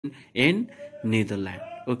in Netherlands.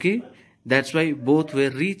 Okay, that's why both were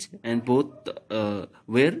rich and both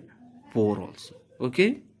were poor also.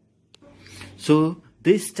 Okay, so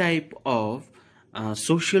this type of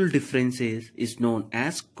social differences is known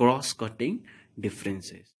as cross-cutting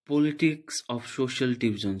differences. Politics of social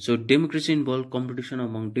division. So democracy involves competition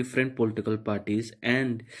among different political parties,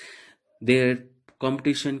 and their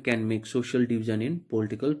competition can make social division in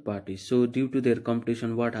political parties. So due to their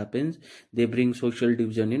competition, what happens? They bring social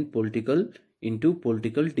division in political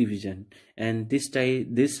division, and this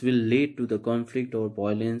will lead to the conflict or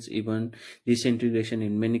violence, even disintegration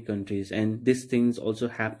in many countries. And these things also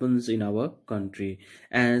happens in our country,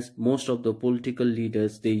 as most of the political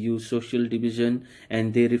leaders, they use social division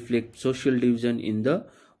and they reflect social division in the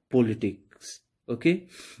politics. Okay,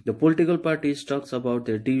 the political parties talks about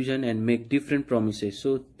their division and make different promises.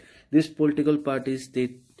 So these political parties,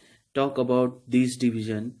 they talk about this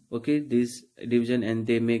division, okay, this division, and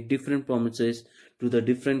they make different promises to the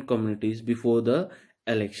different communities before the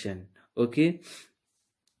election. Okay,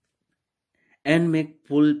 and make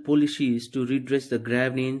policies to redress the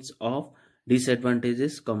grave needs of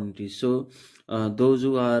disadvantages communities. So those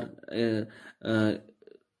who are uh,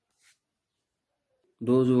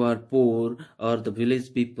 those who are poor, or the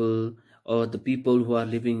village people, or the people who are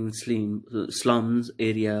living in slums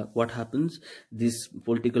area, what happens? These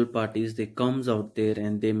political parties, they comes out there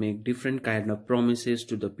and they make different kind of promises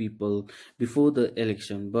to the people before the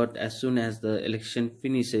election, but as soon as the election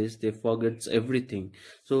finishes, they forgets everything.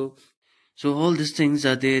 So all these things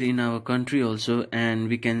are there in our country also, and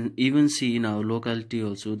we can even see in our locality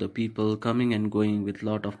also the people coming and going with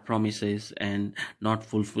lot of promises and not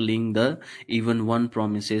fulfilling the even one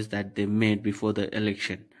promises that they made before the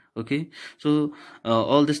election. Okay, so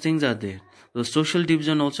all these things are there. The social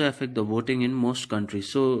division also affect the voting in most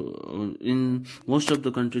countries. So in most of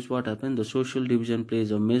the countries, what happened? The social division plays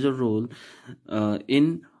a major role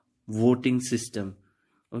in voting system.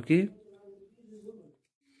 Okay,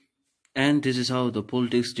 and this is how the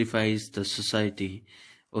politics divides the society.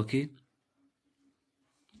 Okay,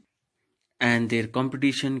 and their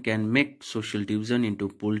competition can make social division into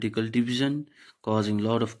political division, causing a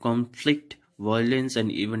lot of conflict, violence,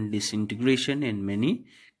 and even disintegration in many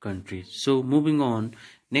countries. So moving on,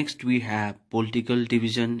 next we have political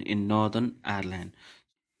division in Northern Ireland.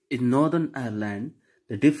 In Northern Ireland,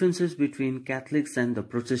 the differences between Catholics and the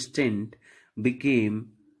Protestant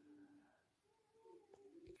became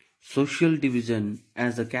social division,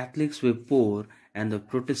 as the Catholics were poor and the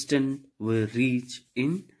Protestant were rich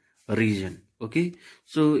in region. Okay,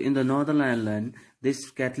 so in the Northern Ireland,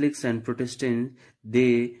 this Catholics and Protestants,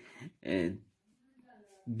 they uh,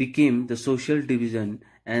 became the social division,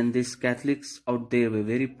 and these Catholics out there were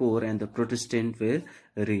very poor and the Protestant were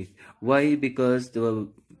rich. Why? Because the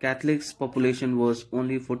Catholics population was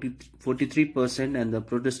only 43% and the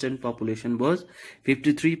Protestant population was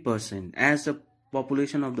 53%. As the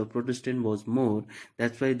population of the Protestant was more,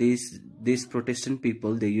 that's why these Protestant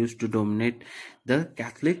people, they used to dominate the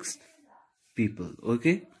Catholics people.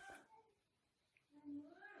 Okay,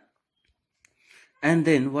 and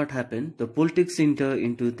then what happened? The politics enter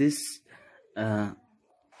into this uh,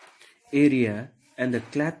 area, and the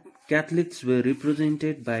Catholics were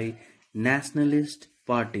represented by nationalist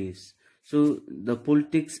parties. So the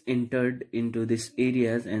politics entered into these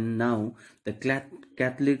areas, and now the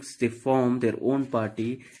Catholics, they formed their own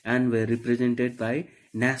party and were represented by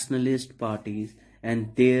nationalist parties,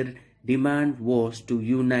 and their demand was to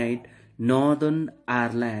unite Northern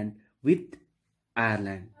Ireland with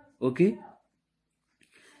Ireland. Okay,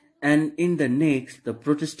 and in the next, the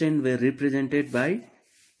Protestants were represented by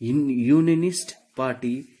Unionist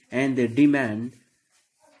party, and their demand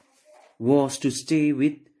was to stay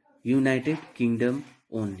with United Kingdom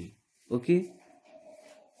only. Okay,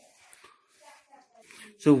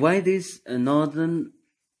 so why these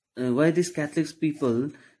Catholics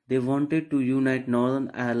people, they wanted to unite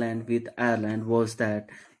Northern Ireland with Ireland was that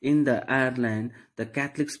in the Ireland the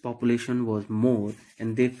Catholics population was more,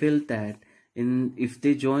 and they felt that if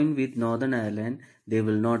they join with Northern Ireland, they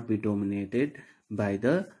will not be dominated by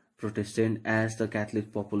the Protestant, as the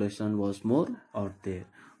Catholic population was more out there.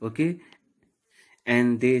 Okay,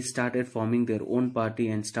 and they started forming their own party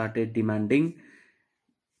and started demanding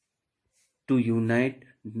to unite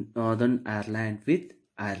Northern Ireland with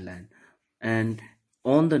Ireland. And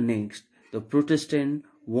on the next, the Protestant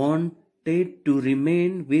wanted to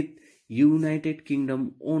remain with United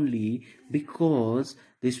Kingdom only, because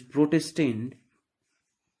this Protestant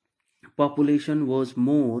population was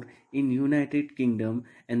more in United Kingdom,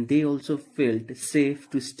 and they also felt safe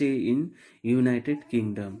to stay in United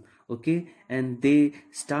Kingdom. Okay, and they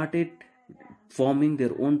started forming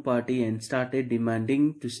their own party and started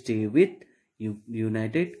demanding to stay with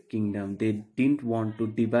United Kingdom. They didn't want to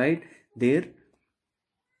divide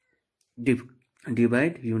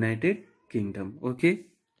United Kingdom. Okay,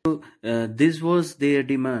 so this was their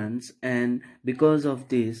demands, and because of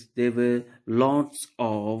this there were lots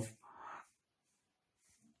of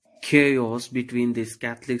chaos between these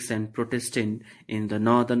Catholics and Protestant in the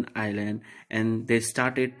Northern Ireland, and they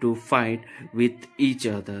started to fight with each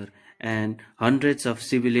other, and hundreds of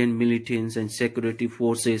civilian militants and security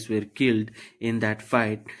forces were killed in that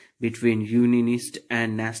fight between Unionist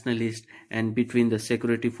and Nationalist, and between the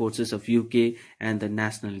security forces of UK and the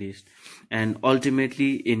Nationalist. And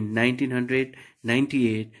ultimately in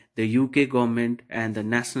 1998 the UK government and the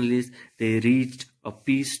Nationalists, they reached a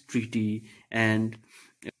peace treaty, and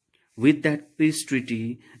with that peace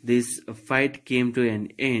treaty this fight came to an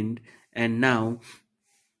end, and now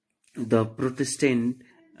the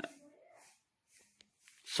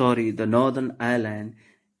the Northern Ireland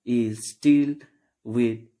is still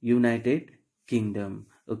with United Kingdom.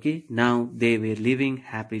 Okay, now they were living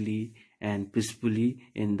happily and peacefully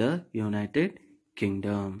in the United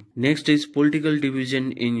Kingdom. Next is political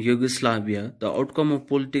division in Yugoslavia. The outcome of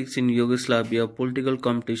politics in Yugoslavia, political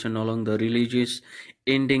competition along the religious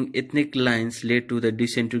ending ethnic lines, led to the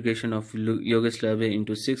disintegration of Yugoslavia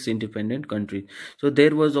into 6 independent countries. So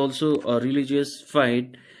there was also a religious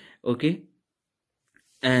fight. Okay,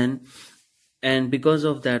 and because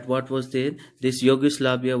of that, what was there, this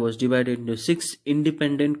Yugoslavia was divided into 6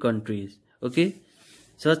 independent countries. Okay,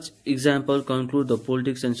 such example conclude the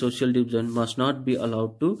politics and social division must not be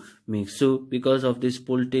allowed to mix. So because of this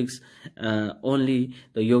politics, only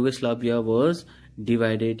the Yugoslavia was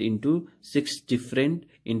divided into 6 different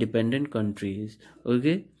independent countries.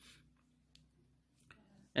 Okay,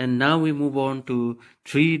 and now we move on to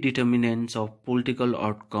 3 determinants of political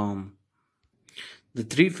outcome. The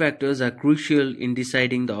 3 factors are crucial in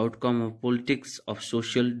deciding the outcome of politics of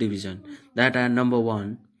social division. That are: number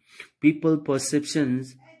 1, people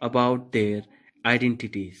perceptions about their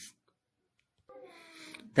identities.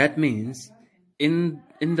 That means in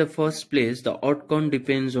the first place the outcome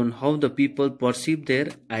depends on how the people perceive their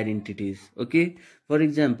identities. Okay, for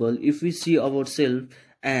example, if we see ourselves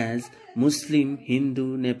as Muslim,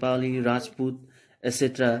 Hindu, Nepali, Rajput,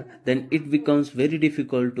 etc., then it becomes very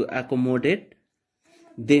difficult to accommodate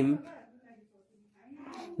them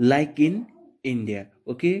like in India.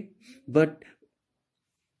 Okay, but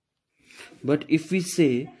if we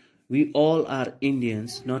say we all are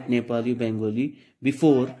Indians, not Nepali, Bengali,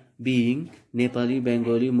 before being Nepali,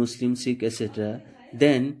 Bengali, Muslim, Sikh, etc.,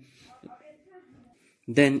 then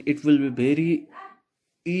it will be very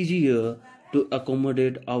easier to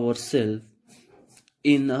accommodate ourselves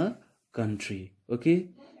in a country. Okay,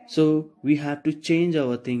 so we have to change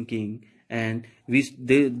our thinking, and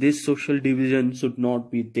this social division should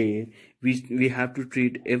not be there. We have to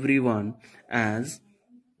treat everyone as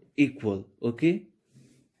equal. Okay,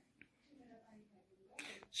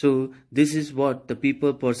 so this is what the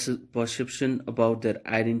people perception about their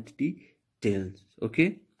identity tells.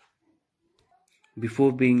 Okay,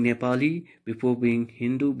 before being Nepali, before being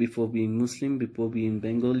Hindu, before being Muslim, before being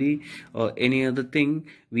Bengali or any other thing,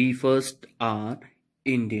 we first are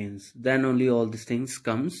Indians, then only all these things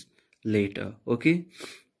comes later. Okay,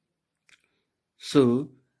 so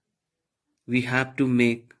we have to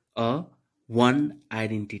make a one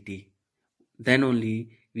identity, then only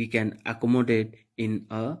we can accommodate in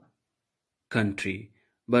a country.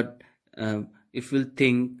 But if we'll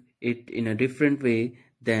think it in a different way,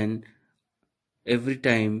 then every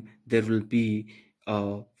time there will be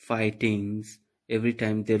fightings, every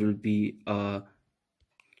time there will be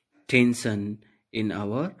tension in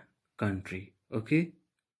our country. Okay,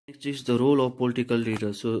 next is the role of political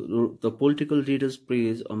leaders. So the political leaders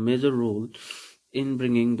plays a major role in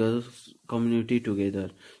bringing the community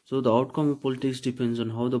together. So the outcome of politics depends on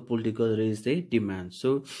how the political raise their demands.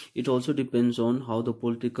 So it also depends on how the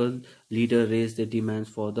political leader raise their demands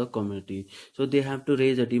for the community. So they have to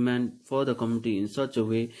raise a demand for the community in such a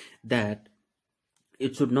way that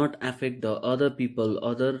it should not affect the other people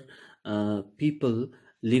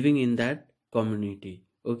living in that community.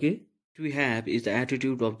 Okay, what we have is the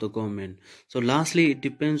attitude of the government. So lastly, it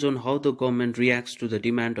depends on how the government reacts to the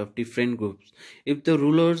demand of different groups. If the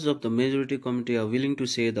rulers of the majority community are willing to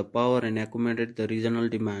share the power and accommodate the regional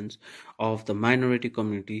demands of the minority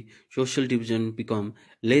community, social division become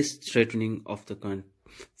less threatening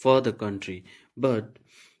for the country. But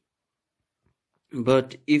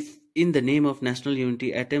if in the name of national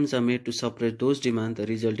unity attempts are made to suppress those demands, the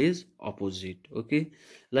result is opposite. Okay,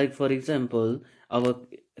 like for example,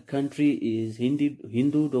 country is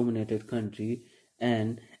Hindu dominated country,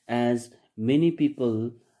 and as many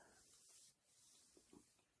people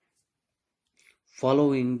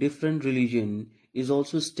following different religion is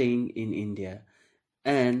also staying in India.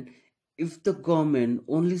 And if the government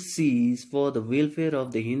only sees for the welfare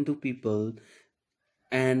of the Hindu people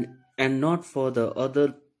and not for the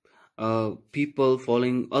other people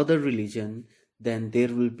following other religion, then there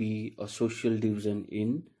will be a social division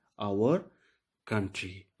in our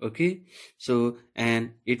country. Okay, so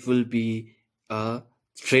and it will be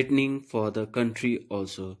threatening for the country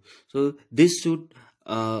also. So this should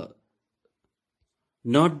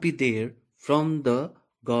not be there from the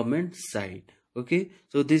government side. Okay,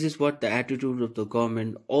 so this is what the attitude of the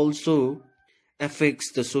government also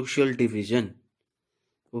affects the social division.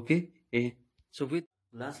 Okay, so with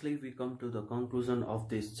lastly we come to the conclusion of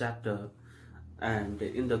this chapter, and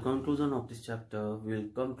in the conclusion of this chapter we'll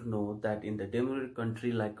come to know that in the democratic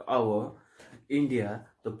country like our India,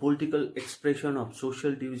 the political expression of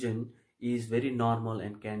social division is very normal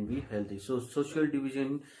and can be healthy. So social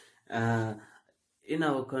division uh, in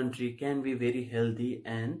our country can be very healthy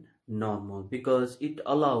and normal, because it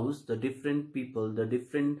allows the different people, the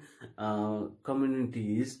different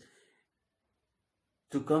communities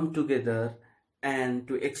to come together and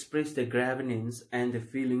to express their grievances and their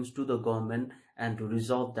feelings to the government and to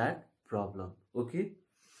resolve that problem. Okay,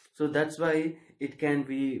 so that's why it can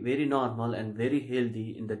be very normal and very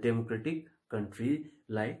healthy in the democratic country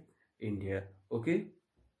like India. Okay,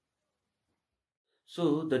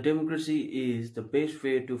 so the democracy is the best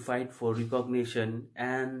way to fight for recognition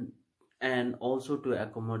and also to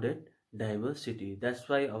accommodate diversity. That's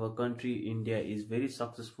why our country India is very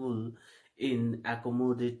successful in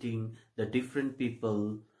accommodating the different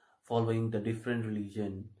people following the different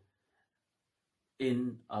religion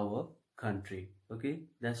in our country. Okay,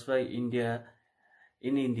 that's why in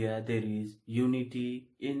India there is unity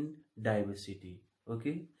in diversity.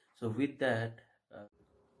 Okay, so with that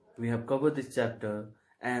we have covered this chapter,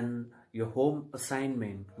 and your home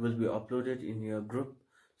assignment will be uploaded in your group.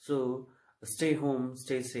 So stay home,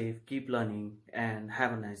 stay safe, keep learning, and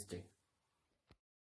have a nice day.